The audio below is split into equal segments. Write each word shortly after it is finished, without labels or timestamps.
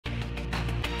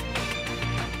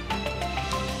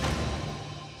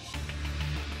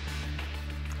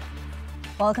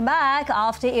Welcome back.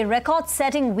 After a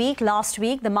record-setting week last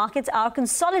week, the markets are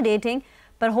consolidating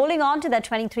but holding on to that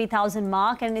 23,000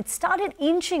 mark, and it started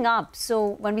inching up.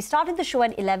 So when we started the show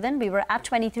at 11, we were at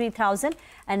 23,000,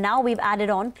 and now we've added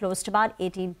on close to about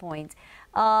 18 points.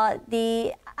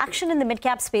 The action in the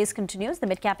mid-cap space continues. The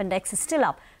mid-cap index is still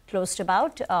up close to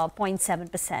about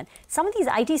 0.7%. Some of these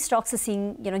IT stocks are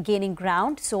seeing, gaining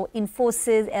ground. So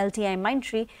Infosys, LTI,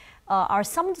 Mindtree are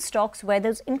some of the stocks where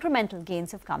those incremental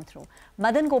gains have come through.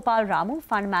 Madanagopal Ramu,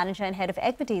 fund manager and head of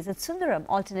equities at Sundaram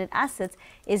Alternate Assets,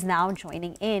 is now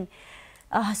joining in.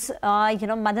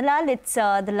 Madanlal, it's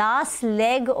the last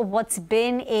leg of what's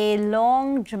been a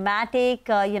long, dramatic,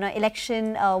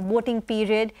 election voting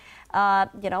period.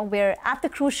 We're at the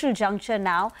crucial juncture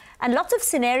now, and lots of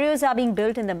scenarios are being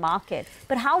built in the market.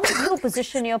 But how would you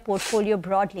position your portfolio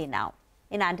broadly now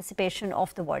in anticipation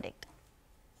of the verdict?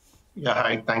 Yeah,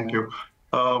 hi, thank you.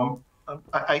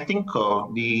 I think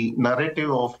the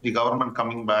narrative of the government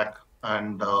coming back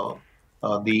and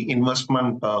the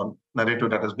investment narrative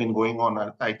that has been going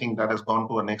on, I think that has gone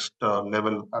to a next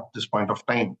level at this point of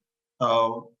time.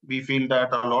 We feel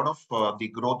that a lot of the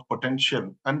growth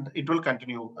potential, and it will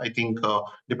continue, I think,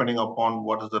 depending upon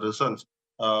what is the results.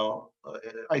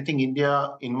 I think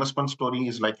India investment story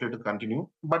is likely to continue,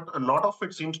 but a lot of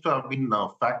it seems to have been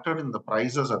factored in the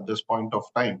prices at this point of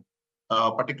time.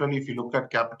 Particularly if you look at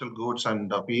capital goods and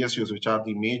PSUs, which are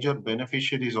the major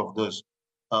beneficiaries of this,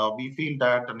 we feel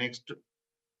that the next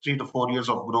 3 to 4 years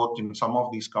of growth in some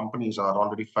of these companies are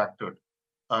already factored.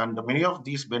 And many of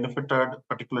these benefited,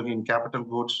 particularly in capital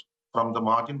goods, from the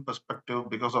margin perspective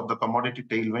because of the commodity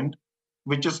tailwind,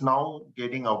 which is now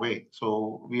getting away.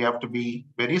 So we have to be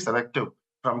very selective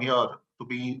from here to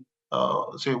be,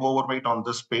 say, overweight on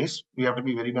this space. We have to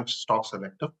be very much stock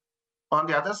selective. On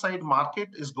the other side, market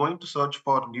is going to search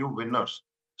for new winners.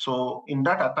 So in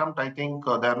that attempt, I think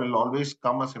there will always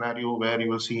come a scenario where you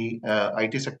will see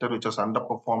IT sector, which has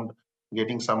underperformed,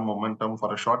 getting some momentum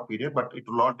for a short period, but it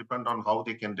will all depend on how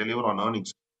they can deliver on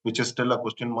earnings, which is still a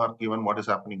question mark given what is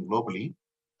happening globally.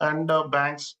 And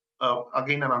banks,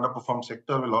 again, an underperformed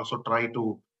sector, will also try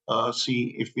to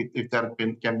see if there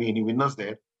can be any winners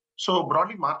there. So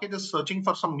broadly, market is searching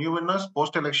for some new winners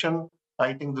post-election.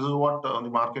 I think this is what the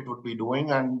market would be doing,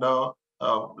 and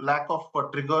lack of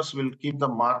triggers will keep the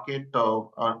market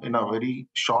in a very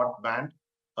short band.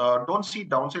 Don't see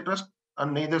downside risk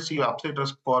and neither see upside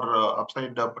risk for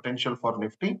upside potential for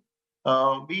Nifty.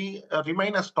 We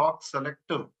remain a stock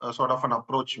selective sort of an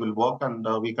approach will work, and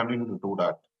we continue to do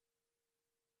that.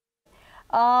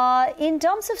 In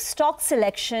terms of stock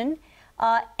selection,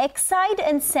 Exide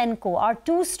and Senco are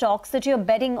two stocks that you're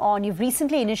betting on. You've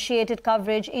recently initiated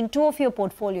coverage in two of your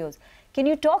portfolios. Can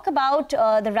you talk about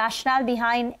the rationale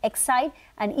behind Exide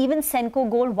and even Senco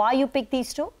Gold, why you picked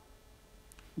these two?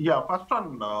 Yeah, first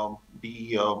on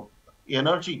the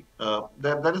energy,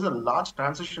 there is a large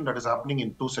transition that is happening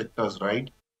in two sectors, right?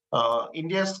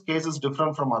 India's case is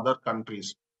different from other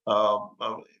countries,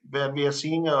 where we are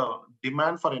seeing a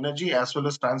demand for energy as well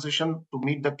as transition to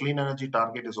meet the clean energy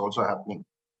target is also happening.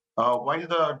 While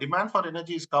the demand for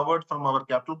energy is covered from our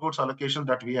capital goods allocation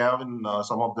that we have in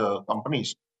some of the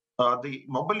companies, the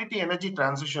mobility energy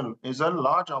transition is a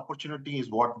large opportunity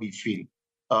is what we feel.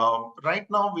 Right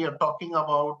now, we are talking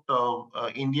about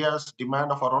India's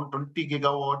demand of around 20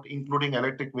 gigawatt, including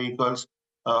electric vehicles,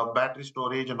 battery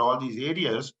storage, and all these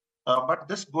areas. But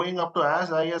this going up to as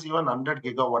high as even 100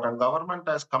 gigawatt, and government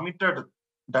has committed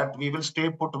that we will stay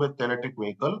put with electric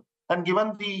vehicle. And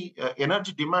given the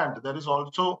energy demand, there is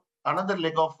also another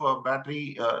leg of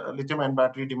battery, lithium-ion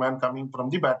battery demand coming from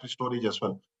the battery storage as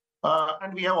well.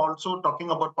 And we are also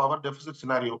talking about power deficit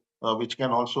scenario, which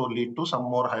can also lead to some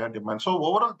more higher demand. So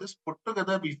overall, this put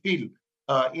together, we feel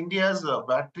India's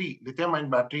battery, lithium-ion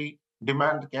battery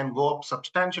demand can go up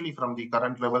substantially from the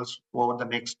current levels over the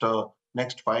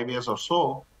next 5 years or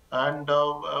so. And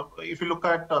if you look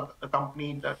at a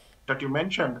company that you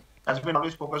mentioned, has been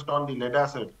always focused on the lead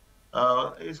acid,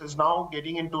 is now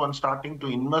getting into and starting to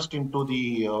invest into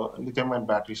the lithium-ion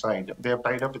battery side. They have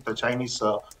tied up with the Chinese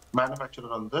manufacturer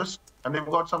on this, and they've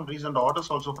got some recent orders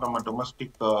also from a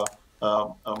domestic, the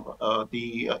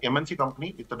MNC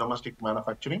company with the domestic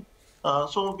manufacturing.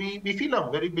 So we feel a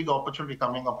very big opportunity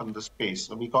coming up in this space.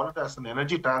 We call it as an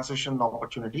energy transition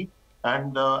opportunity.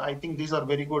 And I think these are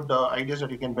very good ideas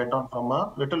that you can bet on from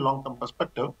a little long-term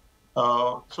perspective.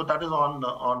 So that is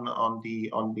on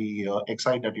the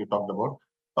Exide that you talked about.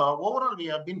 Overall, we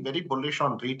have been very bullish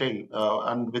on retail,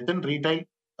 and within retail,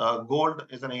 gold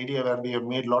is an area where we have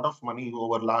made a lot of money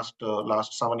over last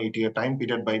 7-8 year time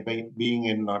period by being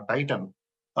in Titan.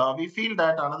 We feel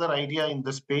that another idea in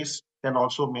this space can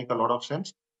also make a lot of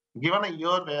sense. Given a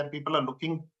year where people are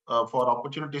looking for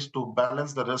opportunities to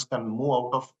balance the risk and move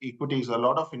out of equities, a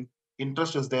lot of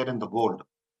interest is there in the gold.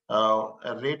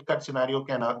 A rate cut scenario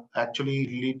can actually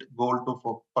lead gold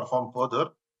to perform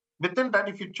further. Within that,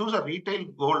 if you choose a retail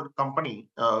gold company,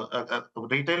 a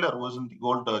retailer who is in the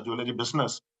gold jewelry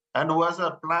business and who has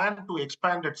a plan to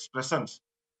expand its presence,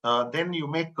 then you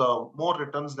make more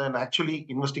returns than actually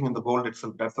investing in the gold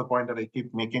itself. That's the point that I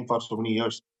keep making for so many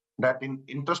years. That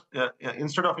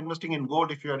instead of investing in gold,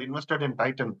 if you had invested in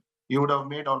Titan, you would have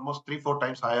made almost 3-4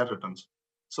 times higher returns.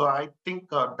 So I think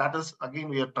that is, again,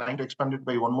 we are trying to expand it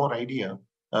by one more idea,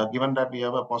 given that we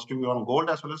have a positive view on gold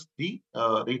as well as the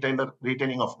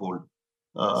retailing of gold.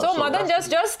 So Madan,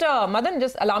 Madan,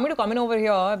 just allow me to come in over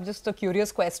here. Just a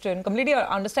curious question. Completely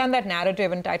understand that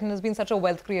narrative, and Titan has been such a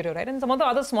wealth creator, right? And some of the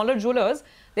other smaller jewelers,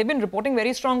 they've been reporting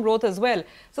very strong growth as well.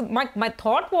 So my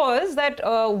thought was that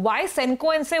why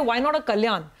Senco and say why not a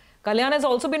Kalyan? Kalyan has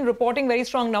also been reporting very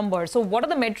strong numbers. So what are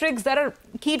the metrics that are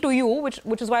key to you,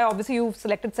 which is why obviously you've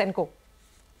selected Senco?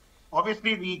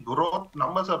 Obviously, the growth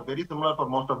numbers are very similar for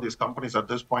most of these companies at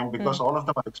this point because all of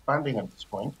them are expanding at this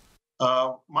point.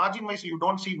 Margin-wise, you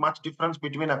don't see much difference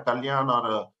between a Kalyan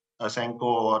or a Senco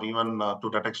or even to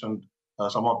that extent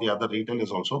some of the other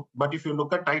retailers also. But if you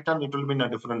look at Titan, it will be in a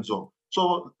different zone.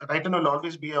 So Titan will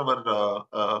always be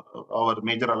our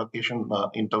major allocation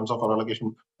in terms of our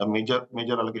allocation. A major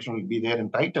allocation will be there in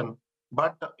Titan.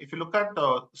 But if you look at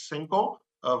Senco,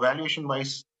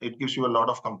 valuation-wise, it gives you a lot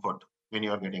of comfort when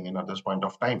you are getting in at this point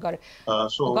of time. Got it.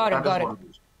 Got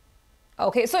it.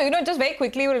 Okay, so, just very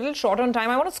quickly, we're a little short on time.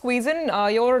 I want to squeeze in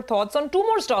your thoughts on two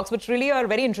more stocks, which really are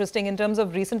very interesting in terms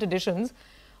of recent additions.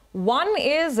 One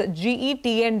is GE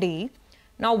T&D.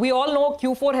 Now, we all know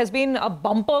Q4 has been a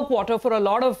bumper quarter for a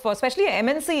lot of, especially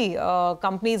MNC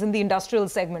companies in the industrial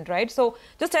segment, right? So,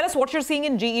 just tell us what you're seeing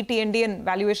in GE T&D and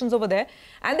valuations over there.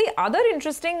 And the other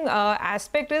interesting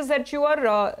aspect is that you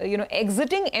are,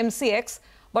 exiting MCX,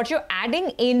 but you're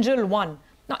adding Angel One.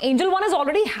 Now, Angel One has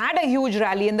already had a huge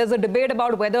rally, and there's a debate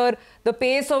about whether the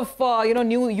pace of,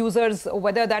 new users,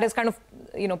 whether that is kind of,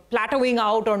 plateauing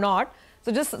out or not.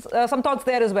 So just some thoughts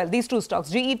there as well. These two stocks,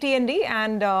 GE T&D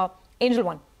and Angel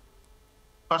One.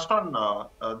 First on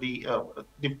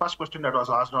the first question that was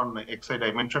asked on Exide,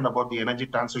 I mentioned about the energy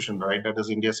transition, right? That is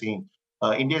India seeing.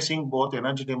 India seeing both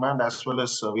energy demand as well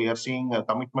as we are seeing a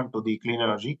commitment to the clean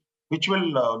energy, which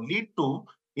will lead to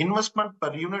investment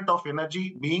per unit of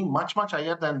energy being much, much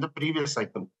higher than the previous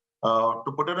cycle.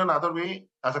 To put it another way,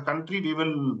 as a country, we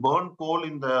will burn coal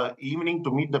in the evening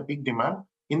to meet the peak demand.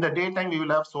 In the daytime, we will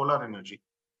have solar energy.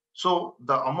 So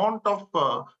the amount of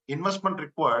investment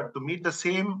required to meet the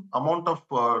same amount of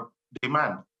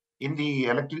demand in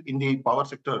the power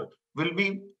sector will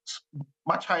be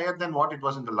much higher than what it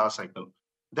was in the last cycle.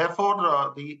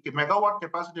 Therefore, the megawatt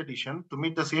capacity addition to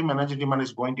meet the same energy demand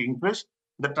is going to increase.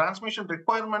 The transmission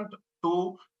requirement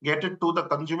to get it to the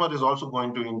consumer is also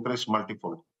going to increase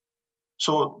multifold.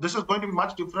 So this is going to be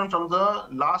much different from the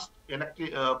last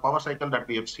power cycle that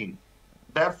we have seen.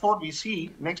 Therefore, we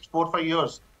see next 4-5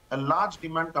 years a large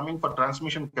demand coming for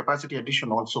transmission capacity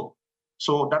addition also.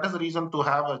 So that is the reason to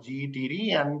have a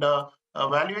GETD, and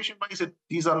valuation-wise,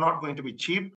 these are not going to be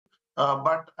cheap.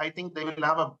 But I think they will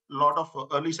have a lot of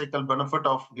early cycle benefit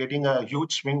of getting a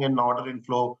huge swing in order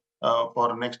inflow for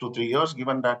the next 2-3 years,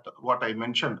 given that what I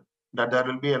mentioned, that there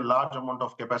will be a large amount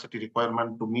of capacity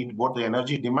requirement to meet both the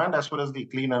energy demand as well as the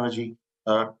clean energy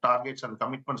targets and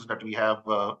commitments that we have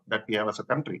as a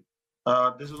country.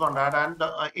 This is on that. And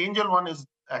Angel One is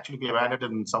actually we have added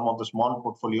in some of the small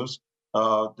portfolios.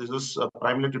 This is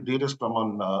primarily to de-risk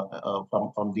from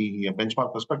the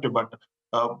benchmark perspective. But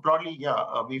broadly,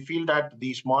 we feel that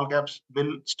the small caps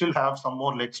will still have some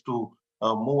more legs to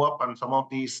move up, and some of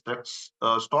these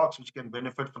stocks which can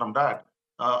benefit from that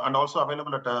and also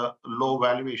available at low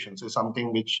valuations is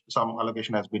something which some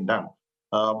allocation has been done.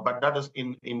 But that is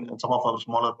in some of our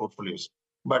smaller portfolios.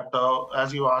 But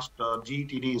as you asked,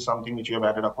 GETD is something which we have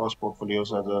added across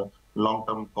portfolios as a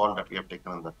long-term call that we have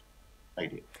taken on that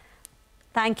idea.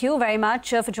 Thank you very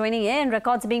much for joining in.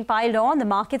 Records are being piled on. The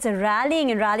markets are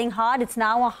rallying and rallying hard. It's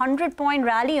now a 100-point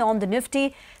rally on the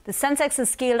Nifty. The sensex has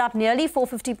scaled up nearly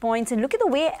 450 points. And look at the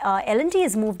way L&T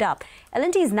has moved up.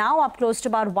 L&T is now up close to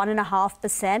about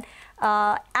 1.5%.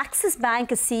 Axis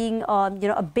Bank is seeing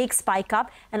a big spike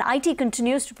up, and IT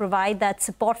continues to provide that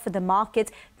support for the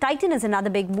markets. Titan is another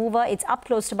big mover. It's up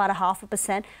close to about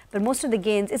 0.5%, but most of the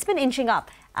gains, it's been inching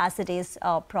up as the days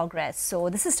progress. So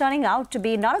this is turning out to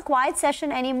be not a quiet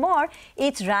session anymore.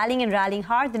 It's rallying and rallying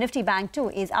hard. The Nifty Bank too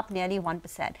is up nearly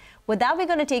 1%. With that, we're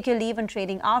going to take your leave on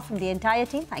Trading Hour from the entire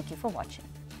team. Thank you for watching.